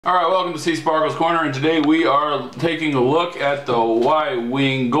Alright, welcome to seasparkles Corner, and today we are taking a look at the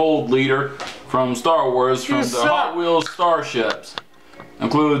Y-Wing Gold Leader from Star Wars from the Hot Wheels Starships.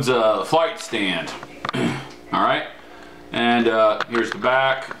 Includes a flight stand. Alright, and here's the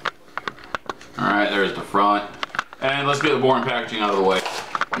back. Alright, there's the front. And let's get the boring packaging out of the way.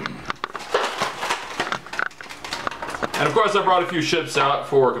 And of course I brought a few ships out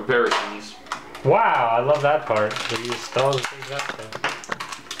for comparisons. Wow, I love that part. They use those things up there.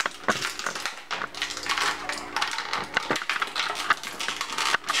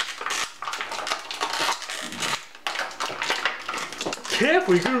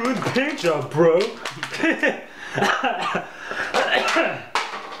 Careful, you're gonna ruin the paint job, bro.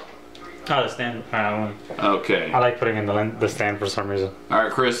 Oh, the stand. Okay. I like putting in the stand for some reason.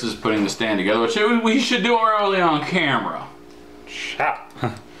 Alright, Chris is putting the stand together, which we should do early on camera. Shut.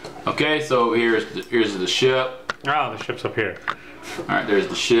 Okay, so here's the ship. Oh, the ship's up here. Alright, there's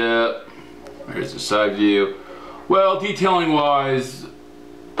the ship. There's the side view. Well, detailing wise,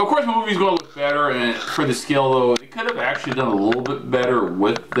 of course the movie's going to look better, and for the scale though, they could have actually done a little bit better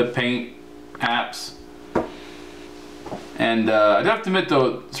with the paint apps. And I'd have to admit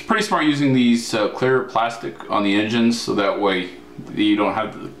though, it's pretty smart using these clear plastic on the engines, so that way you don't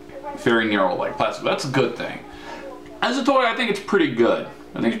have the very narrow like plastic. That's a good thing. As a toy, I think it's pretty good.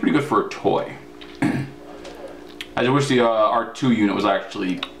 I think it's pretty good for a toy. I just wish the R2 unit was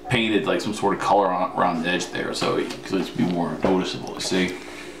actually painted like some sort of color around the edge there, so it could be more noticeable to see.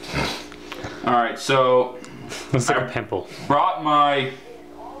 Alright, so looks like a pimple. Brought my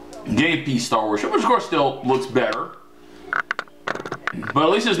game piece Star Wars ship, which of course still looks better, but at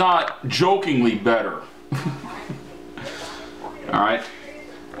least it's not jokingly better. Alright,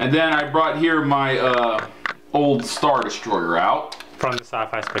 and then I brought here my old Star Destroyer out. From the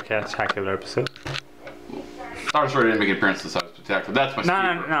Sci-Fi Spectacular episode. Star Destroyer didn't make an appearance in the Sci-Fi Spectacular. That's my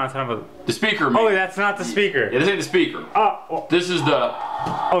speaker. No, it's not about... The speaker. Oh, that's not the speaker. Yeah, this ain't the speaker. Oh, well. This is the...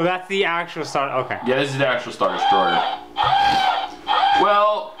 Oh, that's the actual Star... Okay. Yeah, this is the actual Star Destroyer.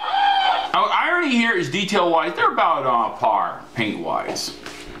 Well, irony here is detail-wise, they're about on par, paint-wise.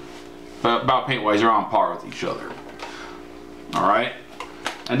 About paint-wise, they're on par with each other. Alright?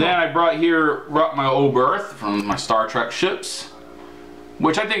 And then I brought my Oberth from my Star Trek ships,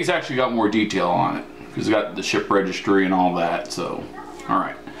 which I think has actually got more detail on it, because it's got the ship registry and all that, so,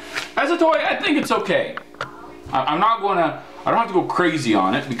 alright. As a toy, I think it's okay. I don't have to go crazy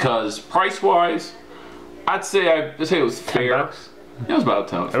on it, because price-wise, I'd say it was fair. $10? It was about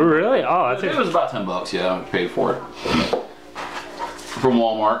 10. Oh, really? Oh, It was about $10, yeah, I paid for it. From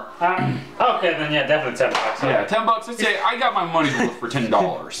Walmart. Okay, then yeah, definitely $10. Yeah, $10. I'd say I got my money's worth for $10.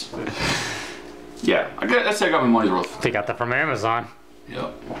 Yeah, I'd say I got my money's worth. They got that from Amazon.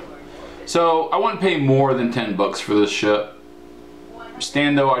 Yep. So I wouldn't pay more than $10 for this ship.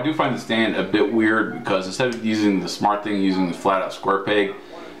 Stand though, I do find the stand a bit weird because instead of using the smart thing, using the flat out square peg,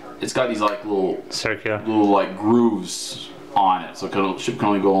 it's got these like little like grooves on it, so the ship can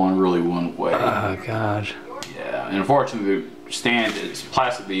only go on really one way. Oh god. Yeah, and unfortunately the stand is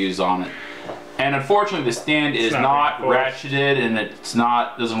plastic they use on it. And unfortunately the stand is not ratcheted, and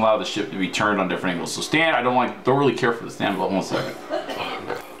doesn't allow the ship to be turned on different angles. So stand, I don't really care for the stand, but one second.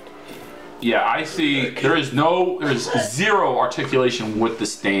 Yeah, I see there's zero articulation with the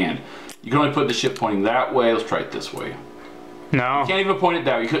stand. You can only put the ship pointing that way. Let's try it this way. No. You can't even point it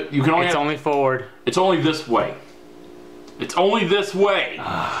that way. You can only It's only forward. It's only this way. It's only this way.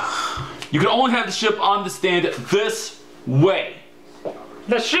 You can only have the ship on the stand this way.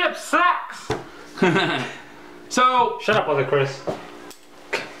 The ship sucks! So... Shut up, other Chris.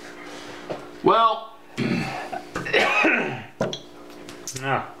 Well...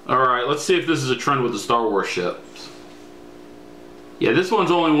 No. Alright, let's see if this is a trend with the Star Wars ships. Yeah, this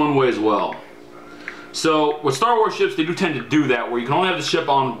one's only one way as well. So, with Star Wars ships, they do tend to do that, where you can only have the ship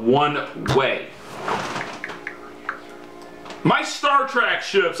on one way. My Star Trek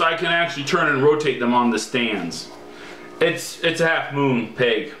ships, I can actually turn and rotate them on the stands. It's a half moon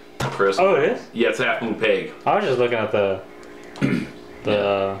peg, Chris. Oh, it is? Yeah, it's a half moon peg. I was just looking at the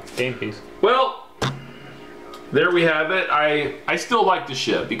game piece. Well, there we have it. I still like the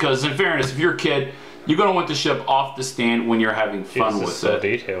ship because, in fairness, if you're a kid, you're gonna want the ship off the stand when you're having fun with it. So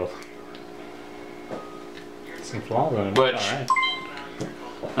detailed. Some flaws on it. Which, right.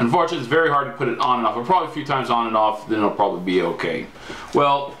 Unfortunately, it's very hard to put it on and off. But probably a few times on and off, then it'll probably be okay.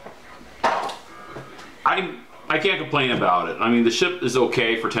 Well, I can't complain about it. I mean, the ship is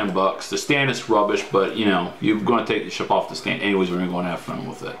okay for $10. The stand is rubbish, but you know, you're going to take the ship off the stand anyways when you're going to have fun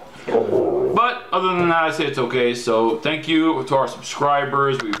with it. But other than that, I say it's okay. So thank you to our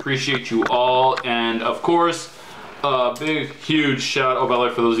subscribers. We appreciate you all, and of course, big, huge shout out, by the way,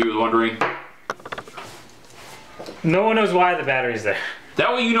 for those of you wondering. No one knows why the battery's there.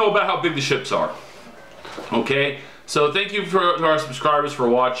 That way you know about how big the ships are. Okay? So thank you to our subscribers for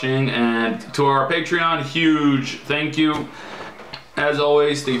watching, and to our Patreon, huge thank you. As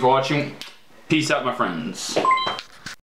always, thank you for watching. Peace out, my friends.